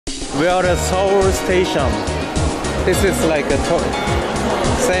We are at Seoul Station. This is like a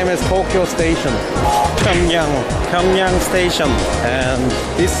same as Tokyo Station. Pyongyang Station. And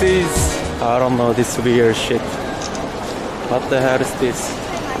this is, I don't know, this weird shit. What the hell is this?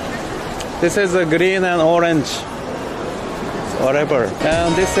 This is a green and orange. Whatever.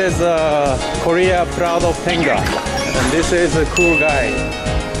 And this is Korea proud of Tenga. And this is a cool guy.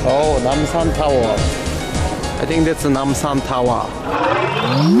 Oh, Namsan Tower. I think that's Namsan Tower.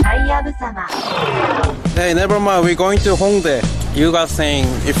 Hey, never mind. We're going to Hongdae. You guys saying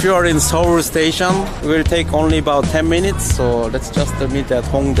if you are in Seoul Station, it will take only about 10 minutes. So let's just meet at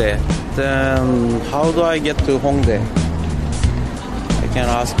Hongdae. Then how do I get to Hongdae? I can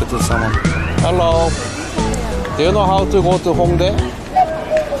ask to someone. Hello. Do you know how to go to Hongdae?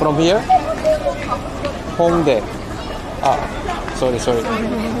 From here? Hongdae. Ah, sorry.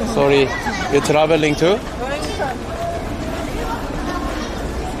 Sorry, you're traveling too?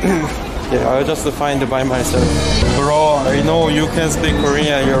 Yeah, I'll just find it by myself. Bro, I know you can speak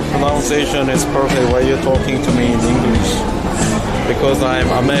Korean. Your pronunciation is perfect. Why are you talking to me in English? Because I'm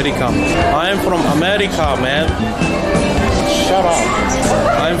American. I'm from America, man. Shut up.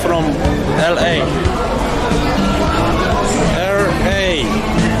 I'm from LA. LA.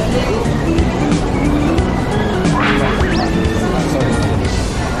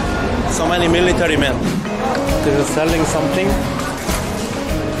 So many military men. They're selling something.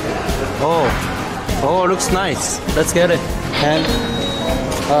 Oh, looks nice. Let's get it. And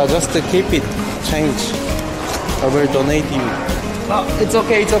just to keep it, change. I will donate you. Oh, it's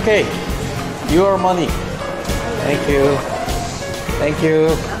okay. Your money. Thank you.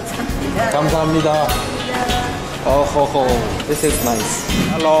 감사합니다. Oh, this is nice.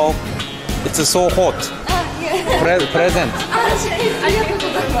 Hello. It's so hot. Present.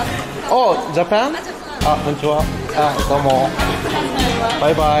 Oh, Japan? konnichiwa. Domo.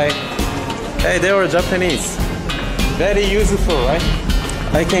 Bye bye. Hey, they were Japanese. Very useful, right?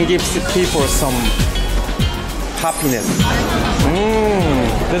 I can give people some happiness.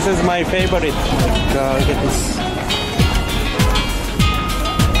 This is my favorite. Look at this.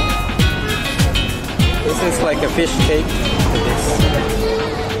 This is like a fish cake.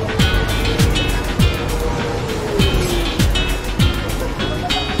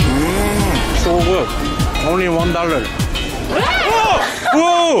 So good. Only $1.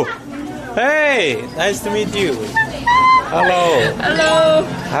 Whoa! Hey, nice to meet you. Hello. Hello.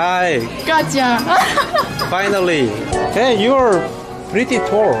 Hi. Gotcha. Finally. Hey, you're pretty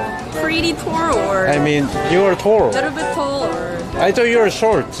tall. Pretty tall or? I mean, you're tall. A little bit tall or? I thought you were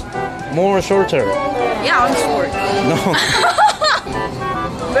short. More shorter. Yeah, I'm short. No.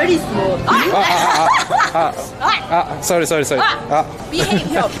 Very small. Sorry.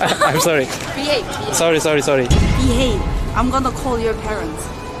 Behave, no. I'm sorry. Behave. Sorry. Behave. I'm gonna call your parents.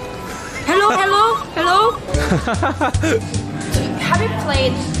 Hello. Have you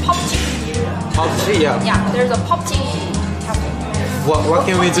played PUBG? PUBG, yeah. Yeah, there's a PUBG cafe. What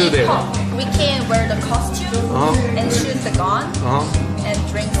can we do there? We can wear the costume and shoot the gun and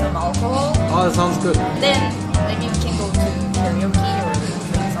drink some alcohol. Oh, that sounds good. Then maybe we can go to karaoke or drink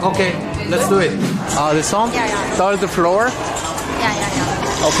something. Okay, let's do it. This song? Yeah. Third floor?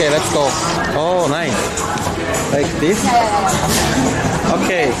 Yeah. Okay, let's go. Oh, nice. Like this? Yeah.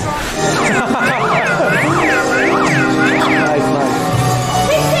 Okay. Nice.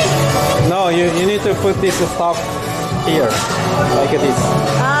 No, you need to put this stuff here, like this.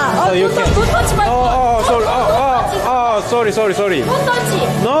 So you can. Sorry. Don't touch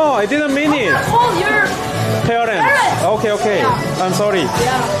it. No, I didn't mean it. Call your Parents. Okay. Yeah. I'm sorry.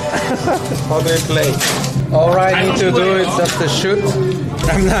 Yeah. How do I play? All I need to do is just to shoot.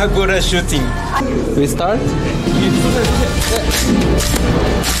 I'm not good at shooting. We start?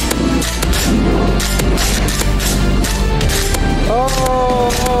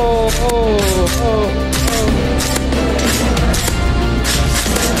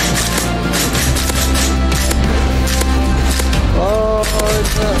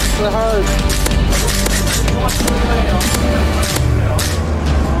 It's hard.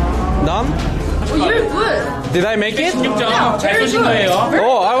 Done? Oh, you're good. Did I make it? 16점 잘 쏘신 거예요.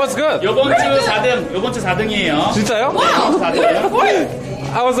 Oh, I was good. 요번 주 4등이에요. 진짜요?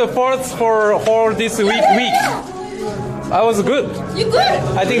 4등이에요. I was the fourth for this week. I was good. You good?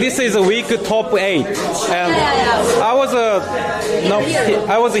 I think this is a week top 8, and I was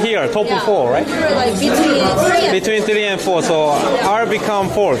here top 4, right? You were like between 3 and 4, so I'll become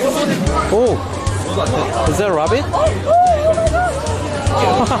 4th. Oh, is that a rabbit?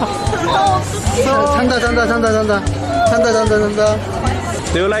 잔다.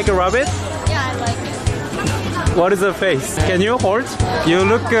 Do you like a rabbit? Yeah, I like it. What is the face? Can you hold? You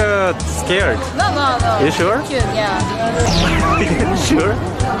look scared. No. You sure? Cute, yeah. Sure?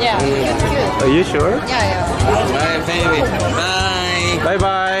 Yeah, cute. Are you sure? Yeah. Bye, baby. Bye. Bye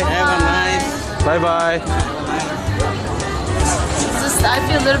bye. Have a nice. Bye bye. Just, I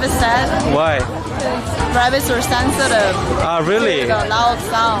feel a little bit sad. Why? Rabbits are sensitive Ah, really? to the loud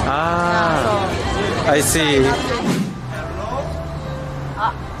sound. Ah, I see.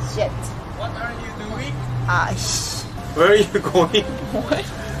 Ah, shit. What are you doing? Ah, Where are you going? What?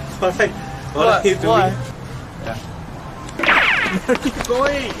 What are you doing? What? Where are you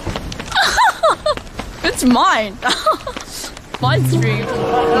going? It's mine. My stream.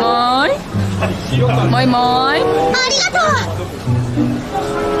 Mine. Mine.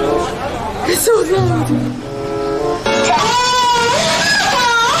 It's so loud.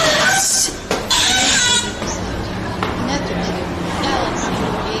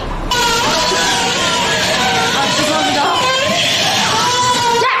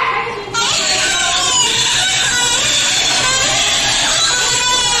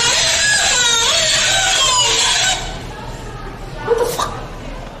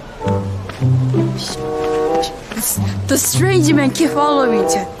 The strange man keep following me.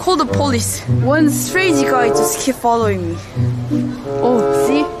 Call the police. One strange guy just keep following me. Oh,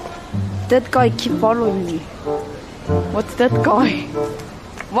 see? That guy keep following me. What's that guy?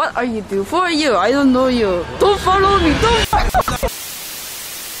 What are you doing? Who are you? I don't know you. Don't follow me. Don't.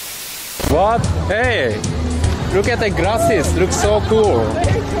 What? Hey, look at the glasses. Looks so cool.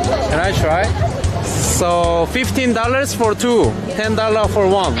 Can I try? So $15 for two, $10 for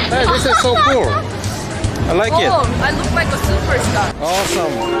one. Hey, this is so cool. I like it. Oh, I look like a superstar.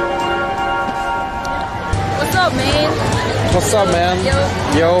 Awesome. What's up, man? What's up, man?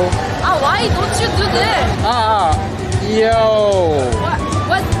 Yo. Ah, why don't you do this? Yo.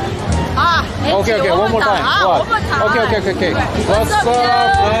 What? Ah, Okay, one more time. Ah, What? one more time. Okay. What's up, yo?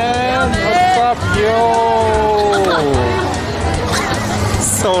 man? Yo, What's up, yo?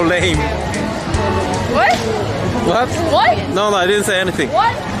 So lame. What? What? What? No, I didn't say anything.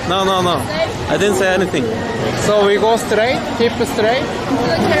 What? No. I didn't say anything. So we go straight? Keep straight?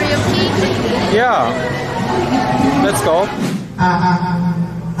 The karaoke? Yeah. Let's go.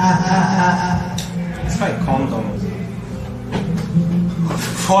 It's like condom.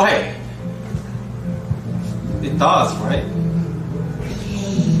 Why? It does, right?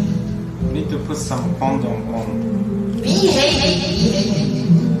 Need to put some condom on. Behave.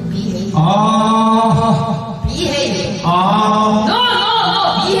 Ah. No.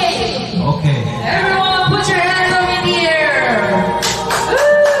 Behave. Okay. Everyone, put your hands up in the air.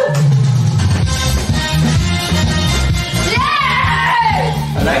 Yay!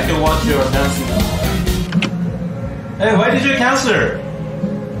 I like to watch your dancing. Hey, why did you cancel?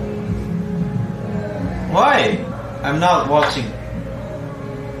 Why? I'm not watching.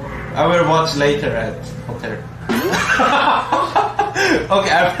 I will watch later at hotel.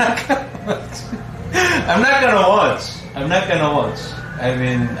 Okay, I'm not gonna watch. I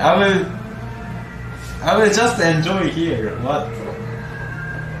mean, I will just enjoy here. What?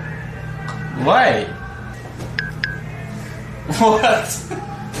 Why? What?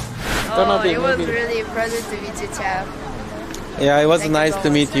 Oh, it was really a pleasure to meet you, Chap. Yeah, it was Thank nice you to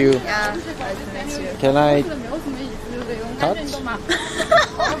meet you. Yeah, nice to meet you. Can I touch?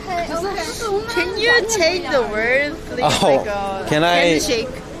 Can you change the word, please? Oh, like a can I- handshake?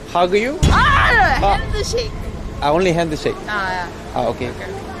 Hug you? Handshake. Only handshake. Yeah. Okay.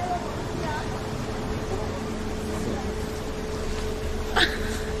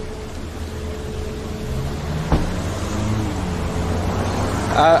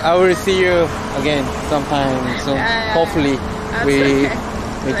 I will see you again sometime soon. Yeah. Hopefully I'm we okay.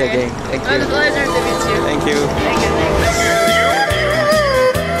 meet Okay. again. Thank It was a you. pleasure to meet you. Thank you. Thank you.